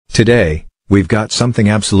Today, we've got something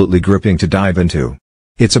absolutely gripping to dive into.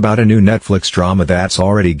 It's about a new Netflix drama that's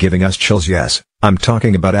already giving us chills. Yes, I'm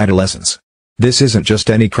talking about Adolescence. This isn't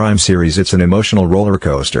just any crime series, it's an emotional roller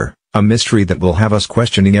coaster, a mystery that will have us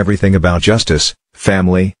questioning everything about justice,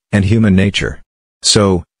 family, and human nature.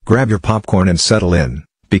 So, grab your popcorn and settle in,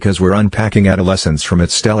 because we're unpacking Adolescence from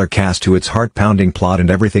its stellar cast to its heart-pounding plot and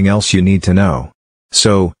everything else you need to know.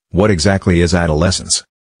 So, what exactly is Adolescence?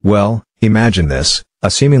 Well, imagine this. A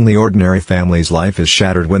seemingly ordinary family's life is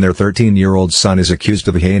shattered when their 13-year-old son is accused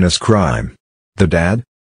of a heinous crime. The dad?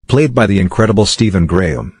 Played by the incredible Stephen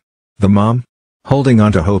Graham. The mom? Holding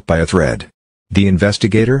on to hope by a thread. The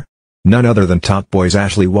investigator? None other than Top Boy's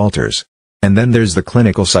Ashley Walters. And then there's the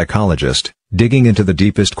clinical psychologist, digging into the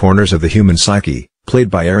deepest corners of the human psyche, played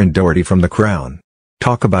by Erin Doherty from The Crown.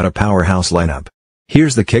 Talk about a powerhouse lineup.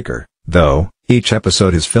 Here's the kicker, though, each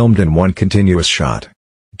episode is filmed in one continuous shot.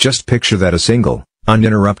 Just picture that, a single,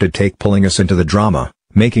 uninterrupted take pulling us into the drama,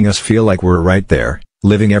 making us feel like we're right there,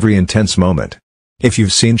 living every intense moment. If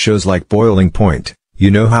you've seen shows like Boiling Point,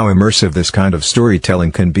 you know how immersive this kind of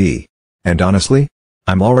storytelling can be. And honestly,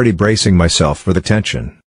 I'm already bracing myself for the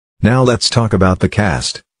tension. Now let's talk about the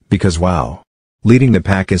cast, because wow. Leading the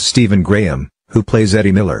pack is Stephen Graham, who plays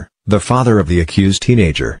Eddie Miller, the father of the accused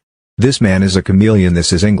teenager. This man is a chameleon.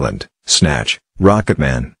 This is England, Snatch,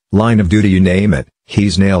 Rocketman, Line of Duty, you name it,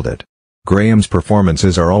 he's nailed it. Graham's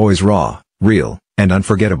performances are always raw, real, and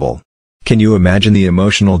unforgettable. Can you imagine the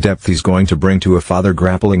emotional depth he's going to bring to a father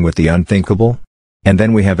grappling with the unthinkable? And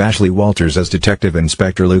then we have Ashley Walters as Detective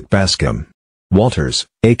Inspector Luke Bascom. Walters,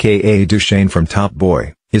 aka Duchesne from Top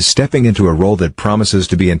Boy, is stepping into a role that promises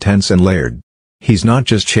to be intense and layered. He's not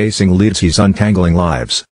just chasing leads, he's untangling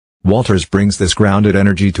lives. Walters brings this grounded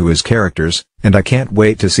energy to his characters, and I can't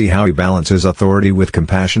wait to see how he balances authority with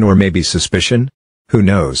compassion, or maybe suspicion? Who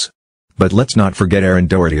knows? But let's not forget Erin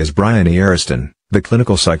Doherty as Bryony Ariston, the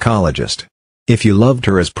clinical psychologist. If you loved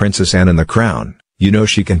her as Princess Anne in The Crown, you know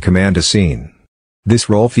she can command a scene. This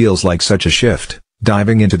role feels like such a shift,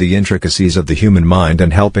 diving into the intricacies of the human mind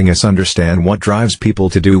and helping us understand what drives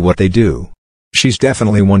people to do what they do. She's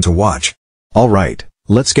definitely one to watch. Alright,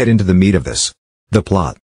 let's get into the meat of this. The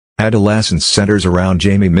plot. Adolescence centers around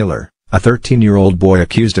Jamie Miller, a 13-year-old boy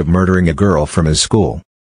accused of murdering a girl from his school.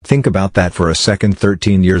 Think about that for a second,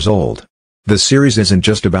 13 years old. The series isn't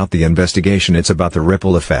just about the investigation, it's about the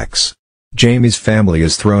ripple effects. Jamie's family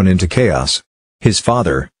is thrown into chaos. His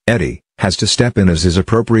father, Eddie, has to step in as his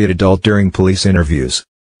appropriate adult during police interviews.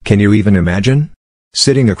 Can you even imagine?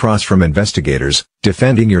 Sitting across from investigators,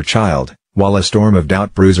 defending your child, while a storm of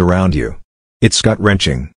doubt brews around you. It's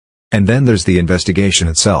gut-wrenching. And then there's the investigation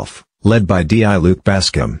itself, led by D.I. Luke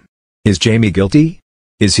Bascom. Is Jamie guilty?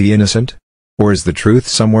 Is he innocent? Or is the truth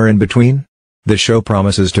somewhere in between? The show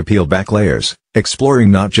promises to peel back layers,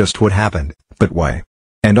 exploring not just what happened, but why.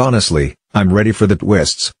 And honestly, I'm ready for the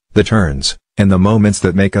twists, the turns, and the moments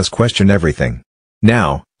that make us question everything.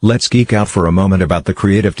 Now, let's geek out for a moment about the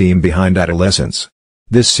creative team behind Adolescence.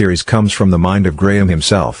 This series comes from the mind of Graham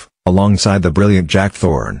himself, alongside the brilliant Jack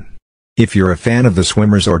Thorne. If you're a fan of The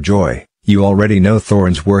Swimmers or Joy, you already know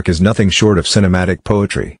Thorne's work is nothing short of cinematic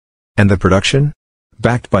poetry. And the production?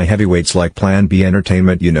 Backed by heavyweights like Plan B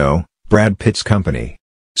Entertainment, you know, Brad Pitt's company.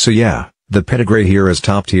 So yeah, the pedigree here is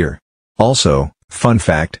top tier. Also, fun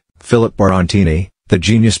fact, Philip Barantini, the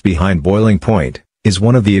genius behind Boiling Point, is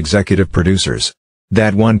one of the executive producers.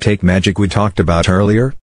 That one-take magic we talked about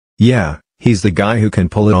earlier? Yeah, he's the guy who can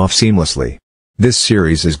pull it off seamlessly. This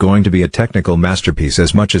series is going to be a technical masterpiece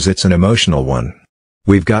as much as it's an emotional one.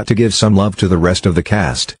 We've got to give some love to the rest of the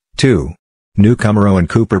cast, too. Newcomer Owen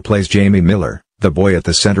Cooper plays Jamie Miller, the boy at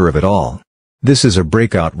the center of it all. This is a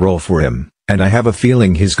breakout role for him, and I have a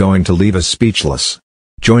feeling he's going to leave us speechless.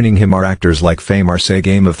 Joining him are actors like Faye Marcé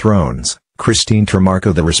Game of Thrones, Christine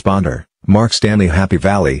Tremarco The Responder, Mark Stanley Happy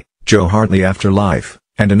Valley, Joe Hartley Afterlife,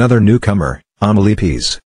 and another newcomer, Amelie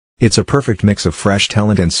Pease. It's a perfect mix of fresh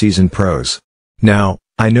talent and seasoned pros. Now,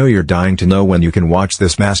 I know you're dying to know when you can watch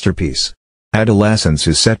this masterpiece. Adolescence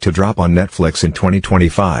is set to drop on Netflix in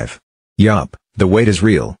 2025. Yup, the wait is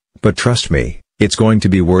real, but trust me, it's going to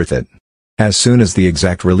be worth it. As soon as the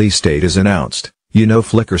exact release date is announced, you know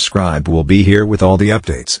Flickr Scribe will be here with all the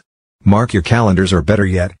updates. Mark your calendars, or better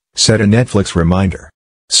yet, set a Netflix reminder.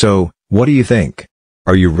 So, what do you think?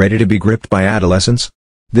 Are you ready to be gripped by Adolescence?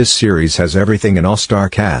 This series has everything: an all-star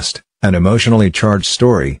cast, an emotionally charged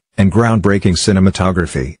story, and groundbreaking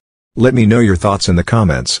cinematography. Let me know your thoughts in the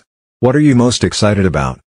comments. What are you most excited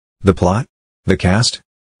about? The plot? The cast?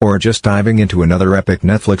 Or just diving into another epic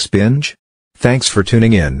Netflix binge? Thanks for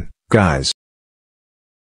tuning in, guys.